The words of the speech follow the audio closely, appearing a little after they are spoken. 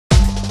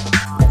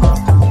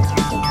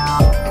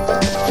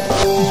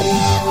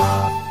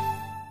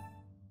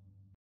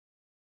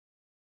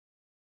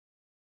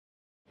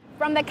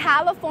From the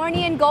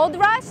Californian gold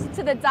rush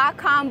to the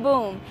dot-com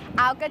boom,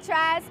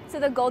 Alcatraz to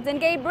the Golden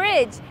Gate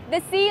Bridge,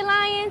 the sea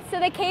lions to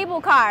the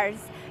cable cars,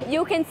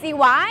 you can see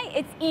why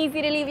it's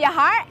easy to leave your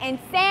heart in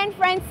San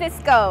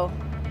Francisco.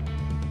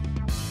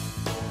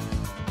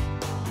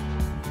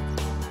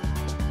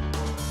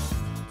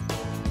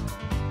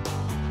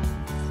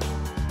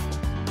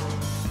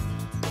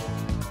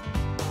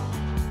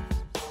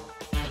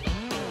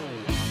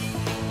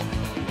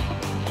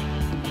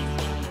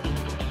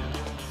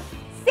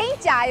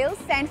 Giles,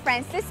 San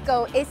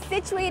Francisco is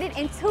situated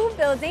in two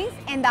buildings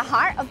in the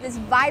heart of this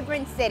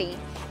vibrant city.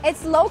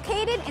 It's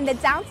located in the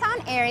downtown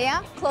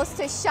area, close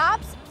to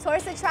shops,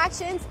 tourist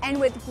attractions, and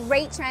with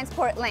great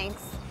transport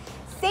links.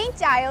 St.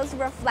 Giles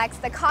reflects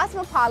the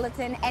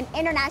cosmopolitan and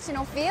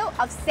international feel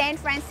of San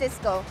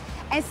Francisco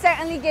and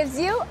certainly gives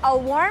you a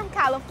warm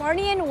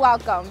Californian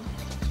welcome.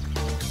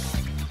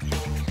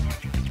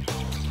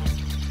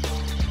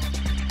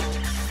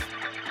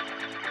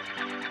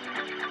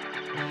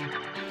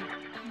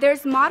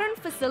 There's modern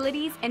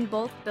facilities in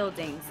both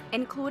buildings,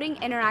 including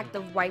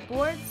interactive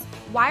whiteboards,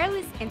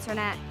 wireless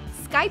internet,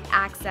 Skype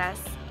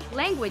access,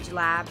 language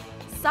lab,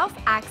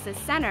 self-access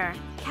center,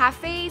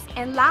 cafes,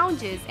 and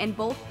lounges in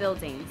both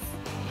buildings.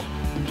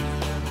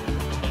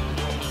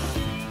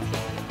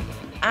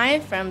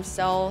 I'm from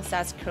Seoul,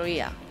 South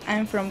Korea.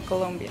 I'm from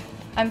Colombia.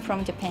 I'm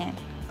from Japan.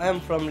 I'm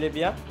from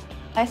Libya.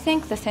 I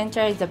think the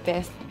center is the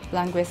best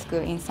language school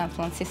in San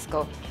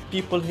Francisco.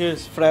 People here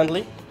is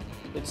friendly.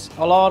 It's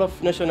a lot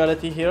of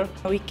nationality here.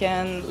 We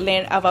can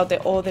learn about the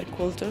other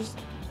cultures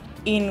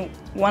in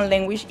one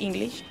language,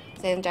 English.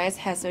 St. Giles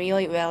has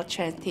really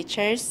well-trained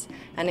teachers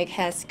and it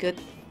has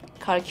good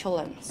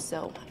curriculum,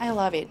 so I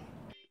love it.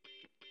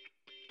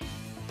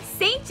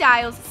 St.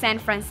 Giles, San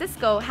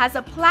Francisco has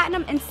a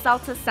Platinum in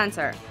Salsa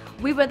Center.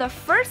 We were the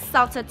first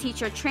Salsa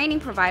teacher training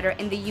provider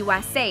in the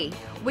USA,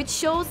 which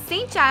shows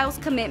St. Giles'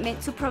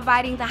 commitment to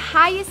providing the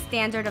highest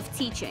standard of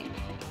teaching.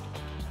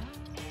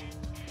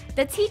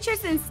 The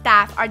teachers and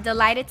staff are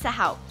delighted to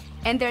help,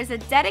 and there's a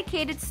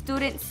dedicated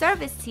student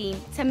service team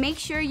to make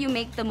sure you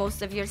make the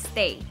most of your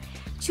stay.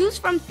 Choose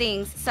from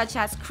things such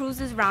as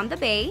cruises around the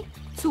bay,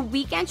 to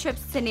weekend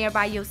trips to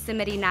nearby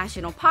Yosemite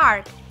National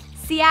Park,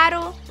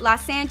 Seattle,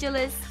 Los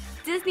Angeles,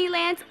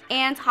 Disneyland,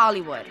 and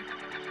Hollywood.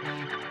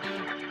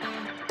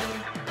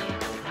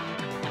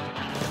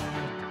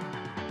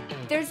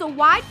 There's a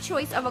wide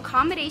choice of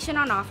accommodation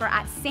on offer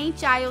at St.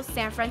 Giles,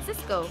 San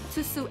Francisco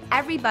to suit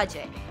every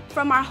budget,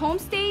 from our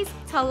homestays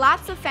to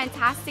lots of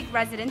fantastic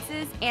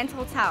residences and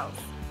hotels.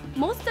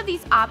 Most of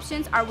these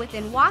options are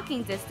within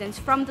walking distance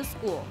from the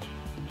school.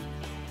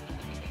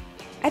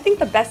 I think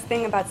the best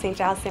thing about St.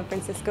 Giles, San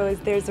Francisco is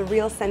there's a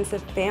real sense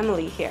of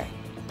family here.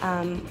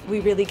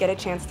 We really get a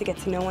chance to get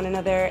to know one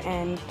another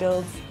and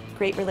build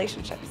great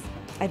relationships.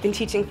 I've been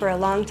teaching for a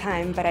long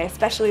time, but I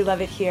especially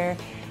love it here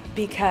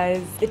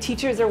because the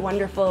teachers are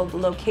wonderful, the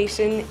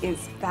location is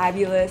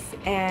fabulous,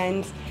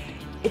 and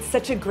it's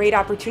such a great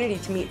opportunity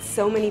to meet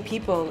so many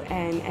people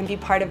and be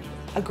part of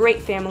a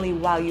great family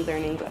while you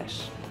learn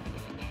English.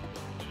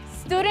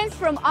 Students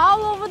from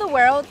all over the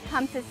world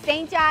come to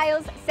St.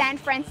 Giles, San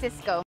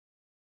Francisco.